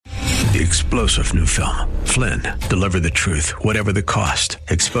The explosive new film, Flynn, deliver the truth, whatever the cost,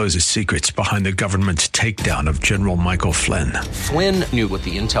 exposes secrets behind the government's takedown of General Michael Flynn. Flynn knew what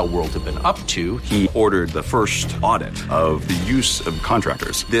the intel world had been up to. He ordered the first audit of the use of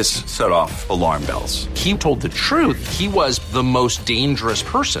contractors. This set off alarm bells. He told the truth. He was the most dangerous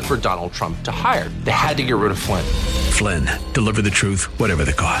person for Donald Trump to hire. They had to get rid of Flynn. Flynn, deliver the truth, whatever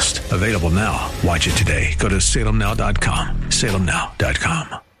the cost. Available now. Watch it today. Go to salemnow.com.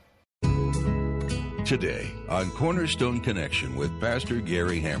 salemnow.com. Today on Cornerstone Connection with Pastor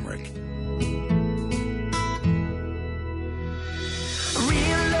Gary Hamrick.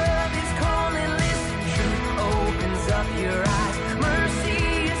 Real love is calling, listen, truth opens up your eyes. Mercy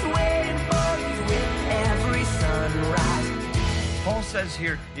is waiting for you with every sunrise. Paul says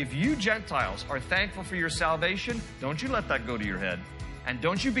here, if you Gentiles are thankful for your salvation, don't you let that go to your head. And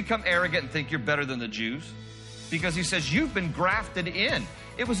don't you become arrogant and think you're better than the Jews. Because he says you've been grafted in.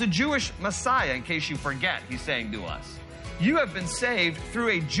 It was a Jewish Messiah, in case you forget, he's saying to us. You have been saved through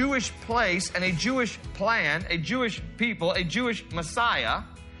a Jewish place and a Jewish plan, a Jewish people, a Jewish Messiah.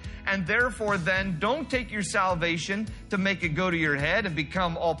 And therefore, then, don't take your salvation to make it go to your head and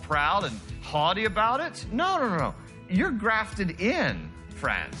become all proud and haughty about it. No. You're grafted in,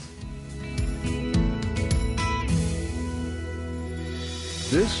 friends.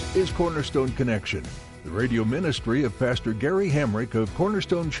 This is Cornerstone Connection, the radio ministry of Pastor Gary Hamrick of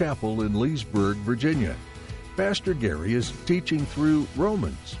Cornerstone Chapel in Leesburg, Virginia. Pastor Gary is teaching through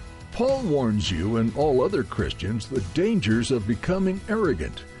Romans. Paul warns you and all other Christians the dangers of becoming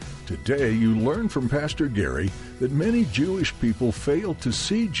arrogant. Today, you learn from Pastor Gary that many Jewish people failed to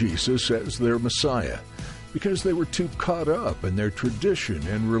see Jesus as their Messiah because they were too caught up in their tradition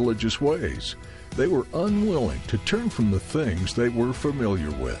and religious ways. They were unwilling to turn from the things they were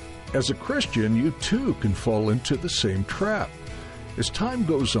familiar with. As a Christian, you too can fall into the same trap. As time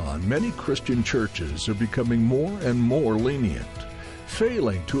goes on, many Christian churches are becoming more and more lenient,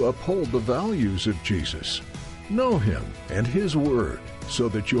 failing to uphold the values of Jesus. Know Him and His Word so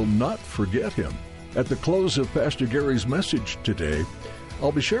that you'll not forget Him. At the close of Pastor Gary's message today,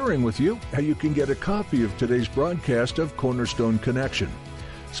 I'll be sharing with you how you can get a copy of today's broadcast of Cornerstone Connection.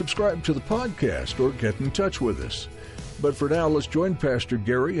 Subscribe to the podcast or get in touch with us. But for now, let's join Pastor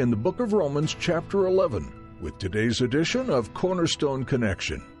Gary in the book of Romans, chapter 11, with today's edition of Cornerstone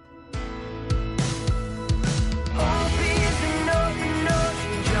Connection. Hope is an open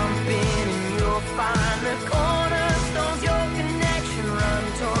ocean, jump in and you'll find the cornerstones, your connection, run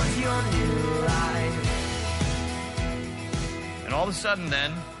towards your new life. And all of a sudden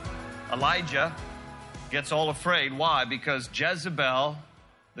then, Elijah gets all afraid. Why? Because Jezebel,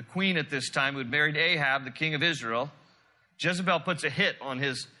 the queen at this time who had married Ahab, the king of Israel, Jezebel puts a hit on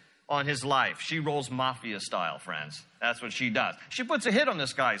his life. She rolls mafia style, friends. That's what she does. She puts a hit on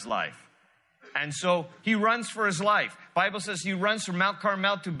this guy's life. And so he runs for his life. Bible says he runs from Mount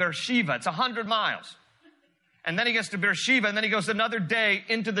Carmel to Beersheba. It's 100 miles. And then he gets to Beersheba, and then he goes another day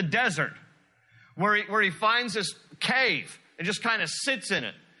into the desert where he finds this cave and just kind of sits in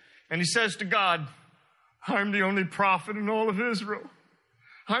it. And he says to God, I'm the only prophet in all of Israel.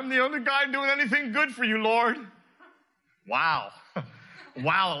 I'm the only guy doing anything good for you, Lord. Wow.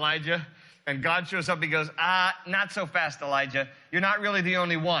 Wow, Elijah. And God shows up. He goes, not so fast, Elijah. You're not really the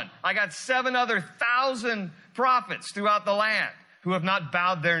only one. I got 7 other 1,000 prophets throughout the land who have not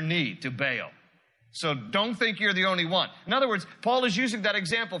bowed their knee to Baal. So don't think you're the only one. In other words, Paul is using that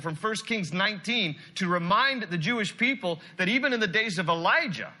example from 1 Kings 19 to remind the Jewish people that even in the days of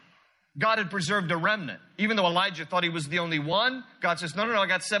Elijah, God had preserved a remnant. Even though Elijah thought he was the only one, God says, no, I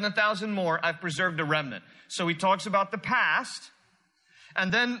got 7,000 more. I've preserved a remnant. So he talks about the past. And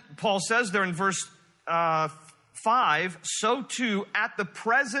then Paul says there in verse 5, so too at the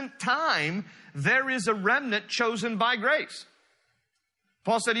present time, there is a remnant chosen by grace.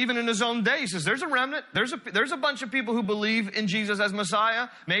 Paul said even in his own day, he says there's a remnant. There's a bunch of people who believe in Jesus as Messiah.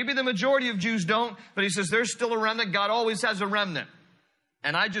 Maybe the majority of Jews don't, but he says there's still a remnant. God always has a remnant.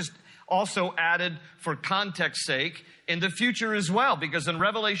 And I just also added, for context sake, in the future as well, because in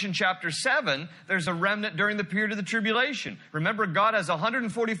Revelation chapter 7, there's a remnant during the period of the tribulation. Remember, God has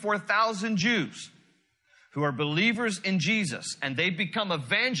 144,000 Jews who are believers in Jesus, and they become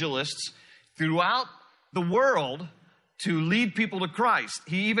evangelists throughout the world to lead people to Christ.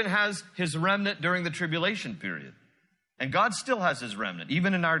 He even has his remnant during the tribulation period. And God still has his remnant,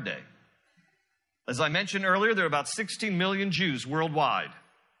 even in our day. As I mentioned earlier, there are about 16 million Jews worldwide.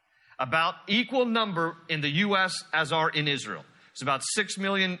 About equal number in the U.S. as are in Israel. There's about 6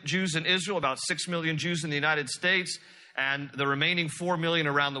 million Jews in Israel, about 6 million Jews in the United States, and the remaining 4 million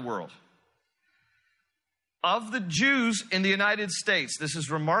around the world. Of the Jews in the United States, this is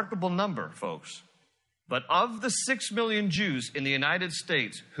a remarkable number, folks, but of the 6 million Jews in the United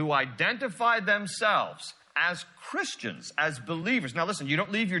States who identify themselves as Christians, as believers. Now listen, you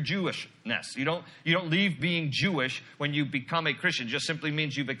don't leave your Jewishness. You don't leave being Jewish when you become a Christian. It just simply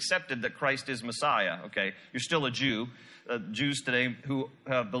means you've accepted that Christ is Messiah, okay? You're still a Jew. Jews today who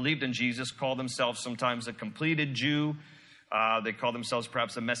have believed in Jesus call themselves sometimes a completed Jew. They call themselves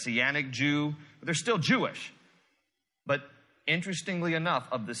perhaps a Messianic Jew. But they're still Jewish. But interestingly enough,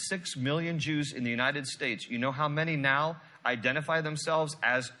 of the 6 million Jews in the United States, you know how many now identify themselves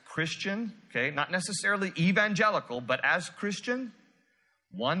as Christian? Okay, not necessarily evangelical, but as Christian?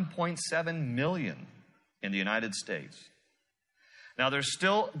 1.7 million in the United States. Now, there's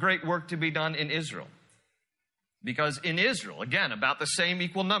still great work to be done in Israel. Because in Israel, again, about the same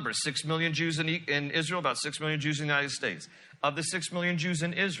equal number, 6 million Jews in Israel, about 6 million Jews in the United States. Of the 6 million Jews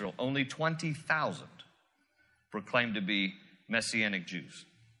in Israel, only 20,000 proclaim to be Messianic Jews.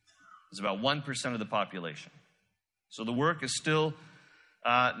 It's about 1% of the population. So the work is still,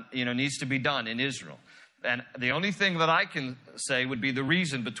 needs to be done in Israel. And the only thing that I can say would be the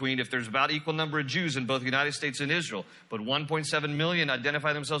reason between if there's about equal number of Jews in both the United States and Israel, but 1.7 million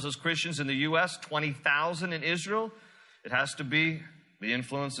identify themselves as Christians in the U.S., 20,000 in Israel, it has to be the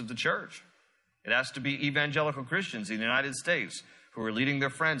influence of the church. It has to be evangelical Christians in the United States who are leading their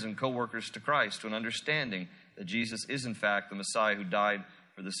friends and co-workers to Christ to an understanding that Jesus is in fact the Messiah who died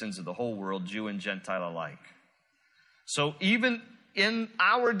for the sins of the whole world, Jew and Gentile alike. So even in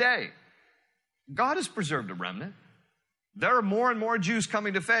our day, God has preserved a remnant. There are more and more Jews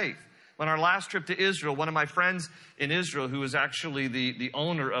coming to faith. On our last trip to Israel, one of my friends in Israel, who is actually the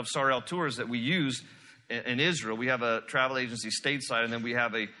owner of Sarel Tours that we use in Israel, we have a travel agency stateside, and then we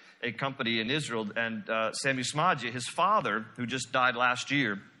have a company in Israel. And Sammy Smadja, his father, who just died last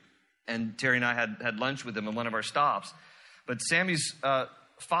year, and Terry and I had lunch with him in one of our stops. But Sammy's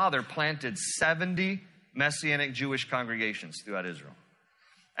father planted 70 Messianic Jewish congregations throughout Israel.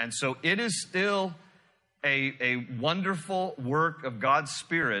 And so it is still a wonderful work of God's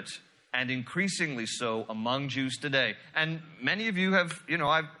Spirit, and increasingly so among Jews today. And many of you have,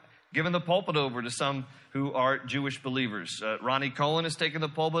 I've given the pulpit over to some who are Jewish believers. Ronnie Cohen has taken the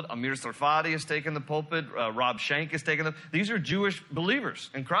pulpit. Amir Sarfati has taken the pulpit. Rob Schenck has taken These are Jewish believers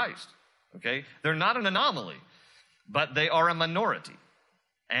in Christ, okay? They're not an anomaly, but they are a minority.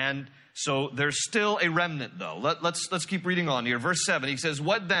 And so there's still a remnant, though. Let's keep reading on here. Verse 7, he says,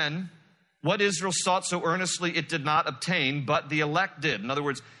 "What then? What Israel sought so earnestly it did not obtain, but the elect did." In other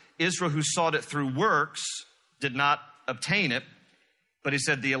words, Israel who sought it through works did not obtain it. But he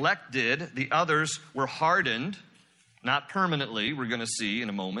said the elect did. The others were hardened, not permanently, we're going to see in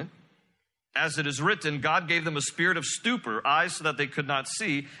a moment. As it is written, God gave them a spirit of stupor, eyes so that they could not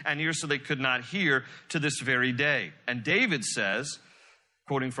see, and ears so they could not hear, to this very day. And David says,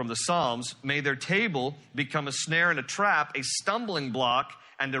 quoting from the Psalms, "May their table become a snare and a trap, a stumbling block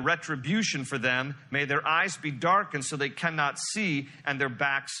and a retribution for them. May their eyes be darkened so they cannot see, and their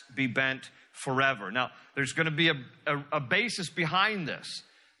backs be bent forever." Now, there's going to be a basis behind this,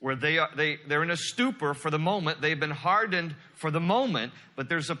 where they're in a stupor for the moment. They've been hardened for the moment, but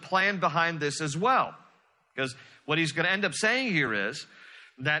there's a plan behind this as well. Because what he's going to end up saying here is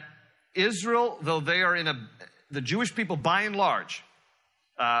that Israel, though they are the Jewish people by and large,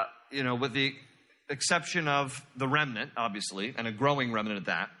 with the exception of the remnant, obviously, and a growing remnant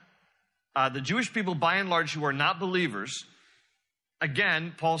at that, the Jewish people by and large who are not believers,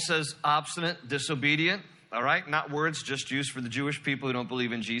 again, Paul says obstinate, disobedient, all right? Not words just used for the Jewish people who don't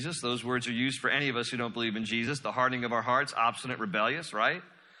believe in Jesus. Those words are used for any of us who don't believe in Jesus. The hardening of our hearts, obstinate, rebellious, right?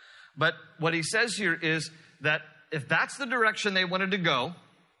 But what he says here is that if that's the direction they wanted to go,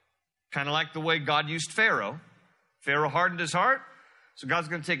 kind of like the way God used Pharaoh, Pharaoh hardened his heart. So God's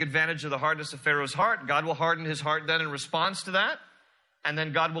going to take advantage of the hardness of Pharaoh's heart. God will harden his heart then in response to that. And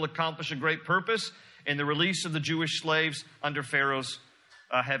then God will accomplish a great purpose in the release of the Jewish slaves under Pharaoh's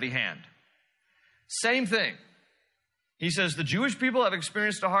heavy hand. Same thing. He says the Jewish people have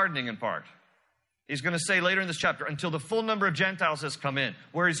experienced a hardening in part. He's going to say later in this chapter, until the full number of Gentiles has come in.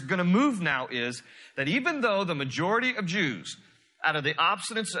 Where he's going to move now is that even though the majority of Jews, out of the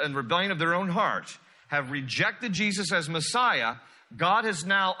obstinance and rebellion of their own heart, have rejected Jesus as Messiah, God has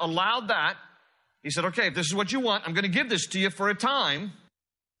now allowed that. He said, okay, if this is what you want, I'm going to give this to you for a time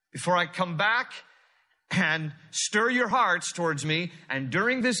before I come back and stir your hearts towards me. And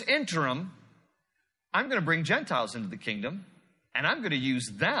during this interim, I'm going to bring Gentiles into the kingdom, and I'm going to use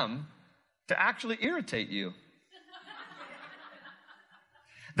them to actually irritate you.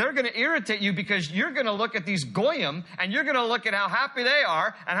 They're going to irritate you because you're going to look at these goyim and you're going to look at how happy they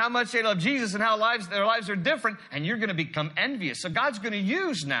are and how much they love Jesus and how their lives are different, and you're going to become envious. So God's going to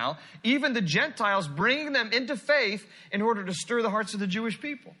use now even the Gentiles, bringing them into faith in order to stir the hearts of the Jewish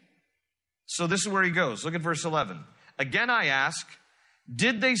people. So this is where he goes. Look at verse 11. Again I ask,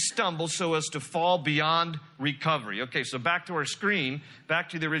 did they stumble so as to fall beyond recovery? Okay, so back to our screen, back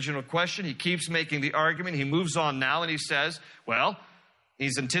to the original question. He keeps making the argument. He moves on now and he says, well,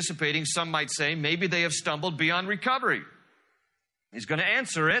 he's anticipating, some might say, maybe they have stumbled beyond recovery. He's going to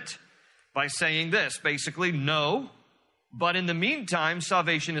answer it by saying this, basically, no, but in the meantime,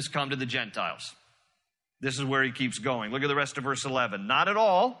 salvation has come to the Gentiles. This is where he keeps going. Look at the rest of verse 11. Not at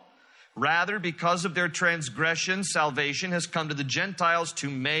all. Rather, because of their transgression, salvation has come to the Gentiles to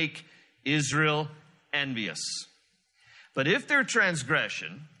make Israel envious. But if their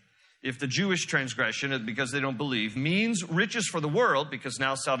transgression, if the Jewish transgression, because they don't believe, means riches for the world, because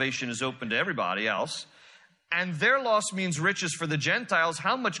now salvation is open to everybody else, and their loss means riches for the Gentiles,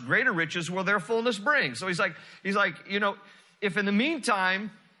 how much greater riches will their fullness bring? So he's like, if in the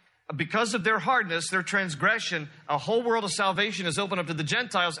meantime, because of their hardness, their transgression, a whole world of salvation is open up to the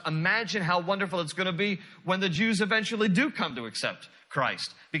Gentiles, imagine how wonderful it's going to be when the Jews eventually do come to accept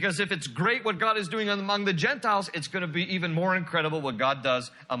Christ. Because if it's great what God is doing among the Gentiles, it's going to be even more incredible what God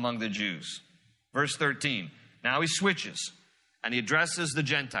does among the Jews. Verse 13. Now he switches and he addresses the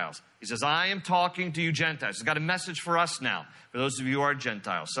Gentiles. He says, I am talking to you Gentiles. He's got a message for us now. For those of you who are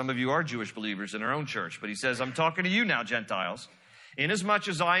Gentiles. Some of you are Jewish believers in our own church. But he says, I'm talking to you now, Gentiles. Inasmuch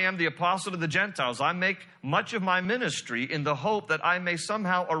as I am the apostle of the Gentiles, I make much of my ministry in the hope that I may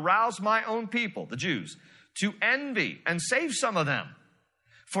somehow arouse my own people, the Jews, to envy and save some of them.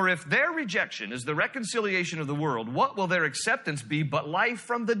 For if their rejection is the reconciliation of the world, what will their acceptance be but life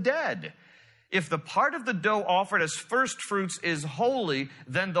from the dead? If the part of the dough offered as first fruits is holy,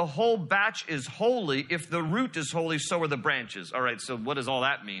 then the whole batch is holy. If the root is holy, so are the branches. All right, so what does all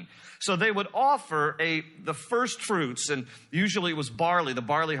that mean? So they would offer the first fruits, and usually it was barley. The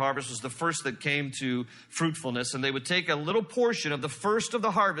barley harvest was the first that came to fruitfulness, and they would take a little portion of the first of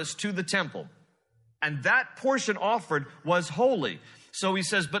the harvest to the temple. And that portion offered was holy. So he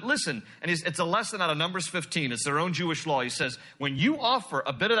says, but listen, and it's a lesson out of Numbers 15. It's their own Jewish law. He says, when you offer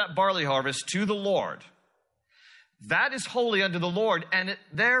a bit of that barley harvest to the Lord, that is holy unto the Lord, and it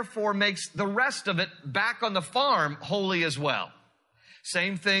therefore makes the rest of it back on the farm holy as well.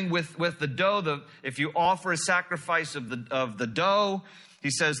 Same thing with the dough. If you offer a sacrifice of the dough,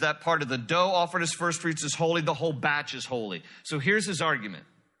 he says that part of the dough offered as first fruits is holy, the whole batch is holy. So here's his argument.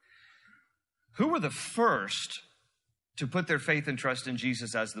 Who were the first to put their faith and trust in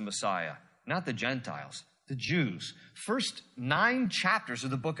Jesus as the Messiah? Not the Gentiles, the Jews. First 9 chapters of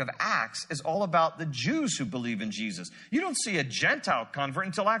the book of Acts is all about the Jews who believe in Jesus. You don't see a Gentile convert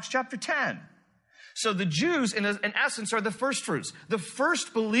until Acts chapter 10. So the Jews, in essence, are the first fruits. The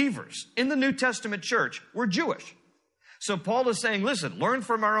first believers in the New Testament church were Jewish. So Paul is saying, listen, learn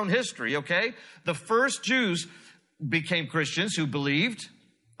from our own history, okay? The first Jews became Christians who believed,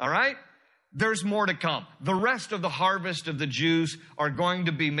 all right? There's more to come. The rest of the harvest of the Jews are going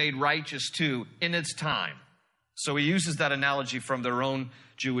to be made righteous too in its time. So he uses that analogy from their own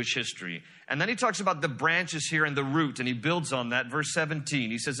Jewish history. And then he talks about the branches here and the root, and he builds on that. Verse 17,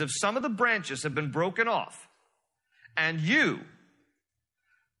 he says, if some of the branches have been broken off, and you,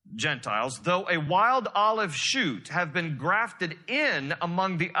 Gentiles, though a wild olive shoot, have been grafted in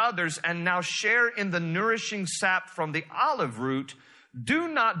among the others and now share in the nourishing sap from the olive root, do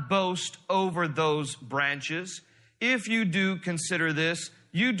not boast over those branches. If you do, consider this,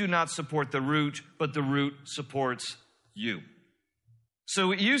 you do not support the root, but the root supports you.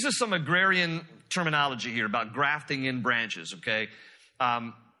 So it uses some agrarian terminology here about grafting in branches, okay?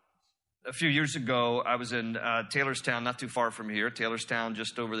 A few years ago, I was in Taylorstown, not too far from here, Taylorstown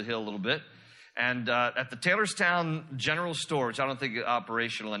just over the hill a little bit. And at the Taylorstown General Store, which I don't think is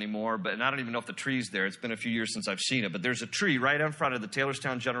operational anymore, and I don't even know if the tree's there. It's been a few years since I've seen it. But there's a tree right in front of the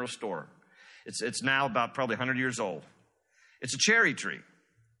Taylorstown General Store. It's now about probably 100 years old. It's a cherry tree.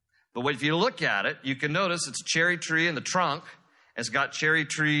 But if you look at it, you can notice it's a cherry tree in the trunk. It's got cherry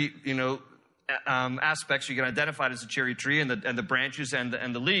tree, aspects. You can identify it as a cherry tree and the branches and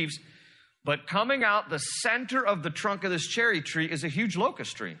the leaves. But coming out the center of the trunk of this cherry tree is a huge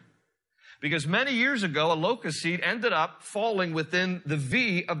locust tree. Because many years ago, a locust seed ended up falling within the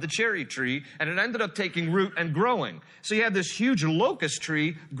V of the cherry tree, and it ended up taking root and growing. So you had this huge locust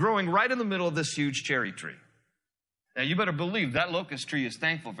tree growing right in the middle of this huge cherry tree. Now, you better believe that locust tree is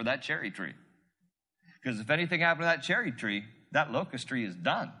thankful for that cherry tree. Because if anything happened to that cherry tree, that locust tree is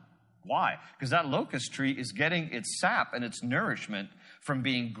done. Why? Because that locust tree is getting its sap and its nourishment from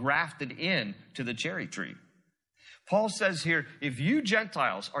being grafted in to the cherry tree. Paul says here, if you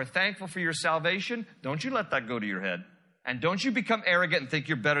Gentiles are thankful for your salvation, don't you let that go to your head. And don't you become arrogant and think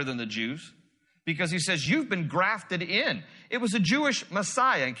you're better than the Jews. Because he says you've been grafted in. It was a Jewish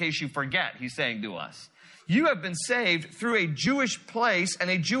Messiah, in case you forget, he's saying to us. You have been saved through a Jewish place and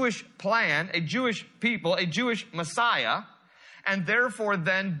a Jewish plan, a Jewish people, a Jewish Messiah. And therefore,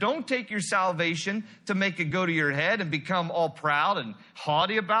 then, don't take your salvation to make it go to your head and become all proud and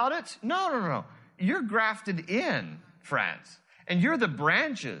haughty about it. No. You're grafted in, friends. And you're the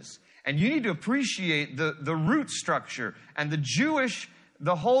branches. And you need to appreciate the root structure and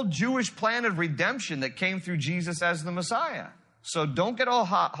the whole Jewish plan of redemption that came through Jesus as the Messiah. So don't get all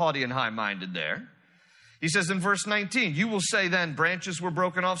haughty and high-minded there. He says in verse 19, you will say then, branches were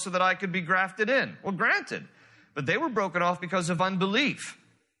broken off so that I could be grafted in. Well, granted. But they were broken off because of unbelief.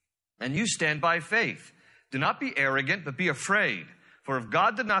 And you stand by faith. Do not be arrogant, but be afraid. For if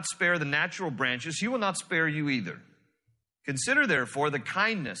God did not spare the natural branches, he will not spare you either. Consider, therefore, the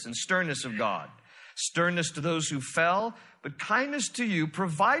kindness and sternness of God. Sternness to those who fell, but kindness to you,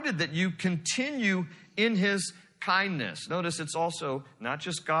 provided that you continue in his kindness. Notice it's also not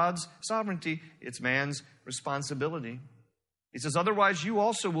just God's sovereignty, it's man's responsibility. He says, otherwise you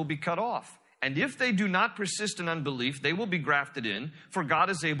also will be cut off. And if they do not persist in unbelief, they will be grafted in, for God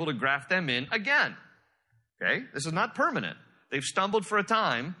is able to graft them in again. Okay? This is not permanent. They've stumbled for a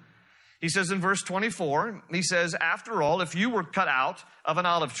time. He says in verse 24, he says, after all, if you were cut out of an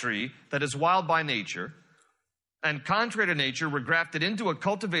olive tree that is wild by nature, and contrary to nature were grafted into a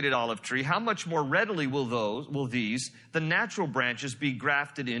cultivated olive tree, how much more readily will these, the natural branches, be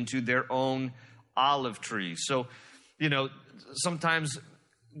grafted into their own olive tree? So, sometimes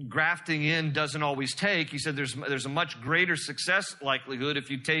grafting in doesn't always take. He said there's a much greater success likelihood if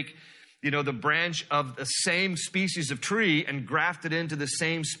you take, the branch of the same species of tree and graft it into the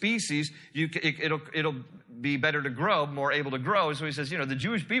same species. It'll be better to grow, more able to grow. So he says, the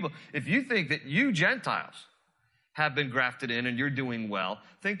Jewish people, if you think that you Gentiles have been grafted in and you're doing well,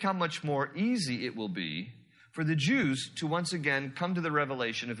 think how much more easy it will be for the Jews to once again come to the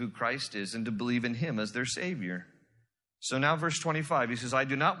revelation of who Christ is and to believe in him as their Savior. So now verse 25, he says, I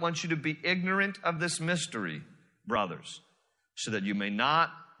do not want you to be ignorant of this mystery, brothers, so that you may not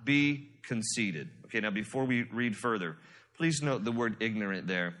be conceited. Okay, now before we read further, please note the word ignorant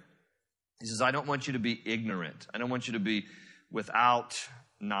there. He says, I don't want you to be ignorant. I don't want you to be without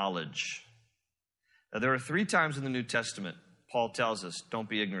knowledge. Now, there are 3 times in the New Testament Paul tells us, don't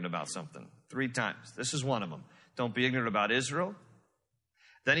be ignorant about something. 3 times. This is one of them. Don't be ignorant about Israel.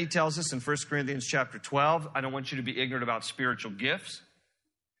 Then he tells us in 1 Corinthians chapter 12, I don't want you to be ignorant about spiritual gifts.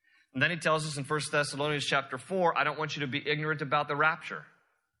 And then he tells us in 1 Thessalonians chapter 4, I don't want you to be ignorant about the rapture.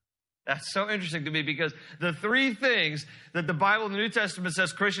 That's so interesting to me because the 3 things that the Bible in the New Testament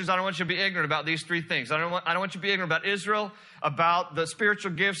says, Christians, I don't want you to be ignorant about these 3 things. I don't want you to be ignorant about Israel, about the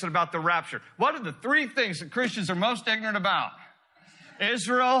spiritual gifts, and about the rapture. What are the 3 things that Christians are most ignorant about?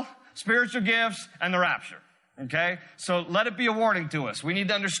 Israel, spiritual gifts, and the rapture. Okay? So let it be a warning to us. We need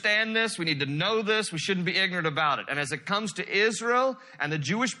to understand this. We need to know this. We shouldn't be ignorant about it. And as it comes to Israel and the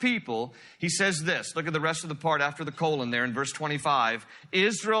Jewish people, he says this. Look at the rest of the part after the colon there in verse 25.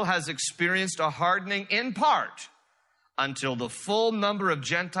 Israel has experienced a hardening in part until the full number of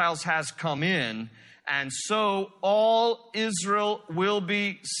Gentiles has come in, and so all Israel will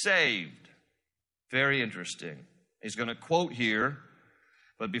be saved. Very interesting. He's going to quote here,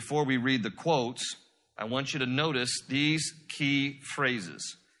 but before we read the quotes, I want you to notice these key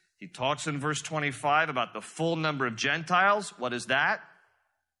phrases. He talks in verse 25 about the full number of Gentiles. What is that?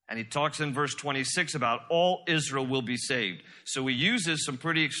 And he talks in verse 26 about all Israel will be saved. So he uses some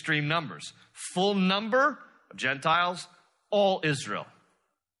pretty extreme numbers. Full number of Gentiles, all Israel.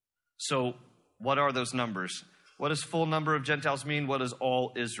 So what are those numbers? What does full number of Gentiles mean? What does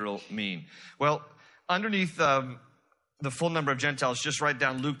all Israel mean? Well, underneath the full number of Gentiles, just write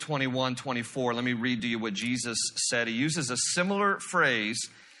down Luke 21:24. Let me read to you what Jesus said. He uses a similar phrase,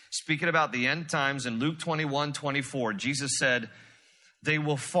 speaking about the end times in Luke 21:24. Jesus said, they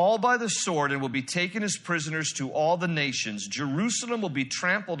will fall by the sword and will be taken as prisoners to all the nations. Jerusalem will be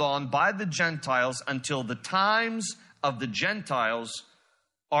trampled on by the Gentiles until the times of the Gentiles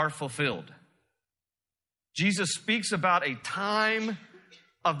are fulfilled. Jesus speaks about a time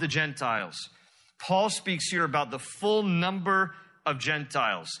of the Gentiles. Paul speaks here about the full number of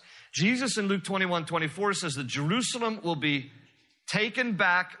Gentiles. Jesus in Luke 21:24 says that Jerusalem will be taken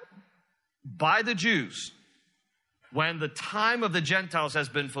back by the Jews when the time of the Gentiles has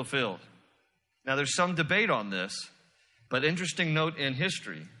been fulfilled. Now, there's some debate on this, but interesting note in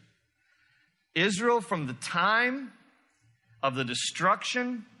history. Israel, from the time of the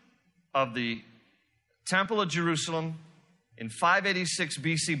destruction of the Temple of Jerusalem in 586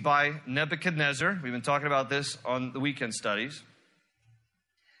 BC by Nebuchadnezzar, we've been talking about this on the weekend studies,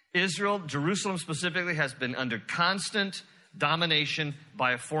 Israel, Jerusalem specifically, has been under constant domination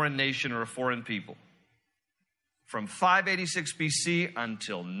by a foreign nation or a foreign people. From 586 BC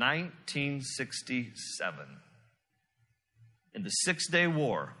until 1967. In the Six-Day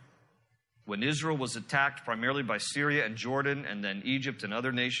War, when Israel was attacked primarily by Syria and Jordan, and then Egypt and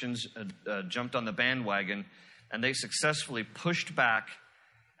other nations jumped on the bandwagon, and they successfully pushed back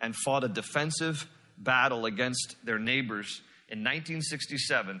and fought a defensive battle against their neighbors. In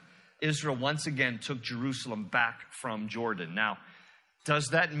 1967, Israel once again took Jerusalem back from Jordan. Now, does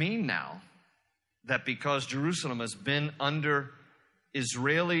that mean now that because Jerusalem has been under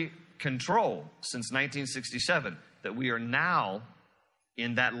Israeli control since 1967, that we are now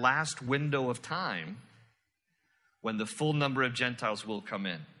in that last window of time when the full number of Gentiles will come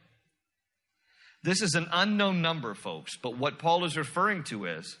in? This is an unknown number, folks, but what Paul is referring to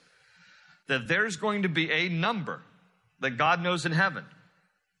is that there's going to be a number that God knows in heaven.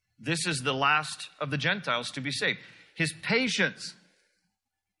 This is the last of the Gentiles to be saved. His patience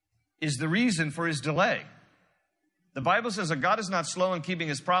is the reason for his delay. The Bible says that God is not slow in keeping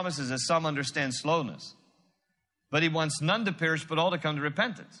his promises, as some understand slowness, but he wants none to perish, but all to come to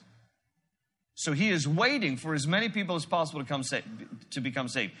repentance. So he is waiting for as many people as possible to become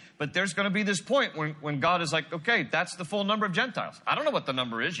saved. But there's going to be this point when God is like, okay, that's the full number of Gentiles. I don't know what the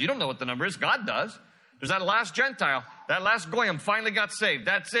number is. You don't know what the number is. God does. There's that last Gentile, that last Goyim finally got saved.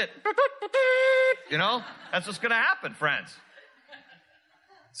 That's it. You know, that's what's going to happen, friends.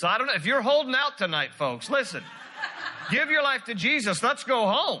 So I don't know. If you're holding out tonight, folks, listen. Give your life to Jesus. Let's go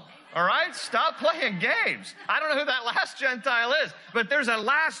home. All right? Stop playing games. I don't know who that last Gentile is, but there's a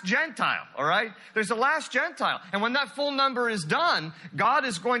last Gentile. All right? There's a last Gentile. And when that full number is done, God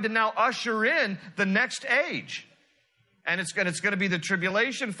is going to now usher in the next age. And it's going to be the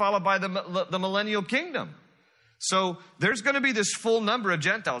tribulation followed by the millennial kingdom. So there's going to be this full number of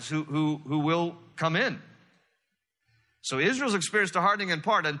Gentiles who will come in. So Israel's experienced a hardening in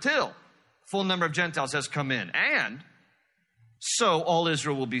part until full number of Gentiles has come in. And so all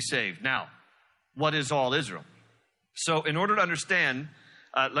Israel will be saved. Now, what is all Israel? So in order to understand,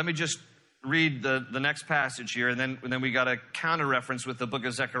 let me just read the next passage here, and then we got a counter reference with the book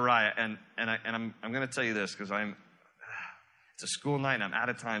of Zechariah. And I'm going to tell you this because it's a school night and I'm out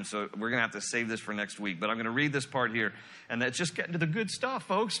of time, so we're going to have to save this for next week. But I'm going to read this part here, and it's just getting to the good stuff,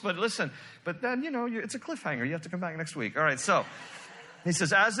 folks. But listen, but then, it's a cliffhanger. You have to come back next week. All right, so he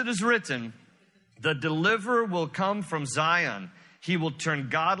says, as it is written, the deliverer will come from Zion. He will turn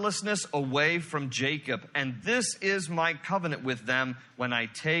godlessness away from Jacob. And this is my covenant with them when I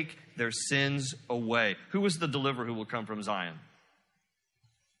take their sins away. Who is the deliverer who will come from Zion?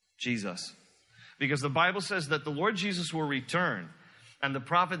 Jesus. Because the Bible says that the Lord Jesus will return. And the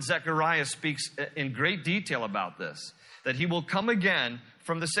prophet Zechariah speaks in great detail about this. That he will come again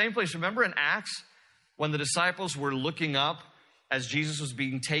from the same place. Remember in Acts when the disciples were looking up as Jesus was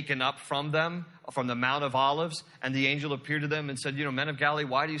being taken up from them, from the Mount of Olives, and the angel appeared to them and said, men of Galilee,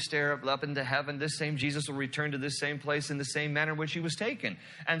 why do you stare up into heaven? This same Jesus will return to this same place in the same manner in which he was taken.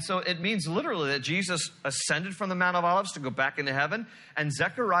 And so it means literally that Jesus ascended from the Mount of Olives to go back into heaven. And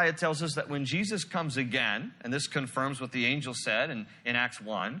Zechariah tells us that when Jesus comes again, and this confirms what the angel said in Acts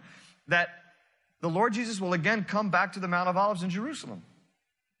 1, that the Lord Jesus will again come back to the Mount of Olives in Jerusalem.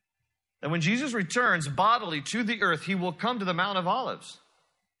 And when Jesus returns bodily to the earth, he will come to the Mount of Olives.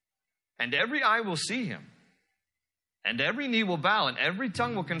 And every eye will see him. And every knee will bow and every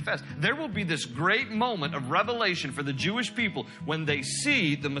tongue will confess. There will be this great moment of revelation for the Jewish people when they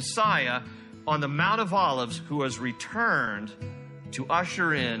see the Messiah on the Mount of Olives who has returned to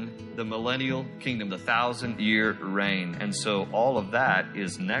usher in the millennial kingdom, the 1,000-year reign. And so all of that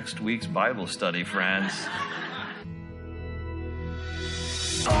is next week's Bible study, friends.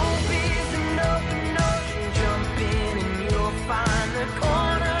 Open ocean, jump in and you'll find the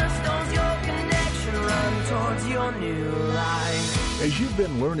cornerstones, your connection, run towards your new life. As you've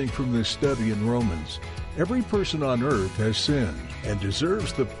been learning from this study in Romans, every person on earth has sinned and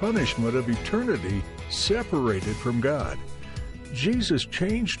deserves the punishment of eternity separated from God. Jesus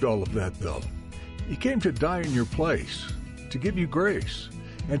changed all of that, though. He came to die in your place, to give you grace,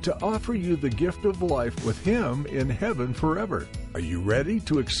 and to offer you the gift of life with Him in heaven forever. Are you ready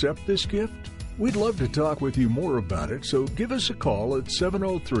to accept this gift? We'd love to talk with you more about it, so give us a call at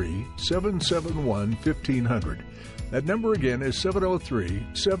 703-771-1500. That number again is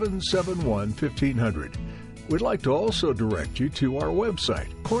 703-771-1500. We'd like to also direct you to our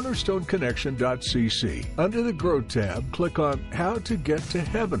website, cornerstoneconnection.cc. Under the Grow tab, click on How to Get to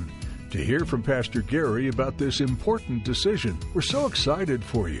Heaven to hear from Pastor Gary about this important decision. We're so excited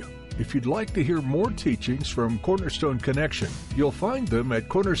for you. If you'd like to hear more teachings from Cornerstone Connection, you'll find them at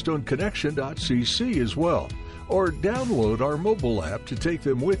cornerstoneconnection.cc as well, or download our mobile app to take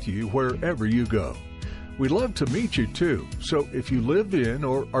them with you wherever you go. We'd love to meet you too, so if you live in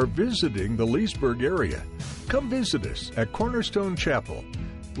or are visiting the Leesburg area, come visit us at Cornerstone Chapel.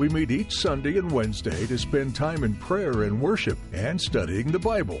 We meet each Sunday and Wednesday to spend time in prayer and worship and studying the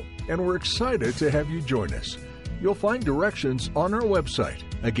Bible, and we're excited to have you join us. You'll find directions on our website.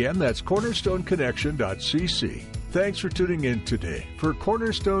 Again, that's cornerstoneconnection.cc. Thanks for tuning in today for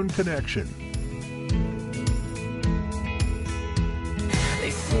Cornerstone Connection.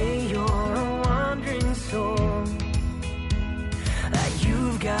 They say you're a wandering soul, that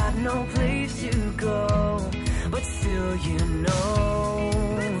you've got no place to go, but still you know,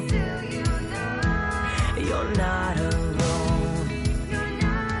 you're not alone.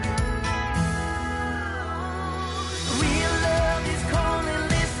 Real love is calling,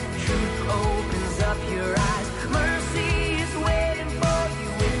 listen, truth opens up your eyes. Mercy is waiting for you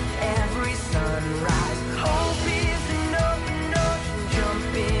with every sunrise. Hope is an open ocean,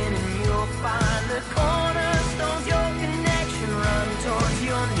 jump in and you'll find the cornerstones, your connection, run towards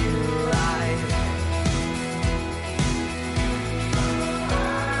your new life.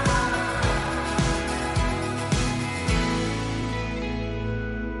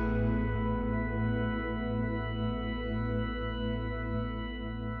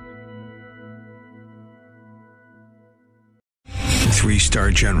 Three-star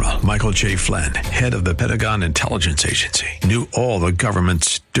General Michael J. Flynn, head of the Pentagon Intelligence Agency, knew all the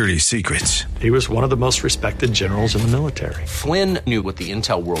government's dirty secrets. He was one of the most respected generals in the military. Flynn knew what the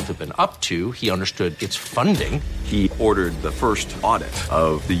intel world had been up to. He understood its funding. He ordered the first audit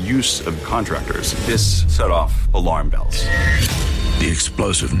of the use of contractors. This set off alarm bells. The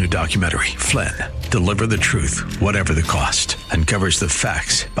explosive new documentary, Flynn, Deliver the Truth, Whatever the Cost, uncovers the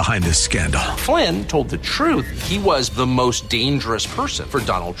facts behind this scandal. Flynn told the truth. He was the most dangerous person for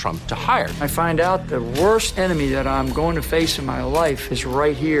Donald Trump to hire. I find out the worst enemy that I'm going to face in my life is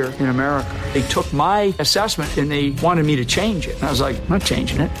right here in America. They took my assessment and they wanted me to change it. And I was like, I'm not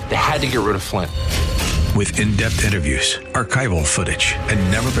changing it. They had to get rid of Flynn. With in-depth interviews, archival footage,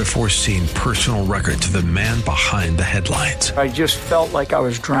 and never-before-seen personal records of the man behind the headlines. I just felt like I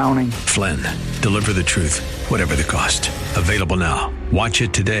was drowning. Flynn, Deliver the Truth, Whatever the Cost. Available now. Watch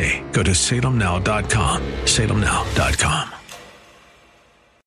it today. Go to salemnow.com. salemnow.com.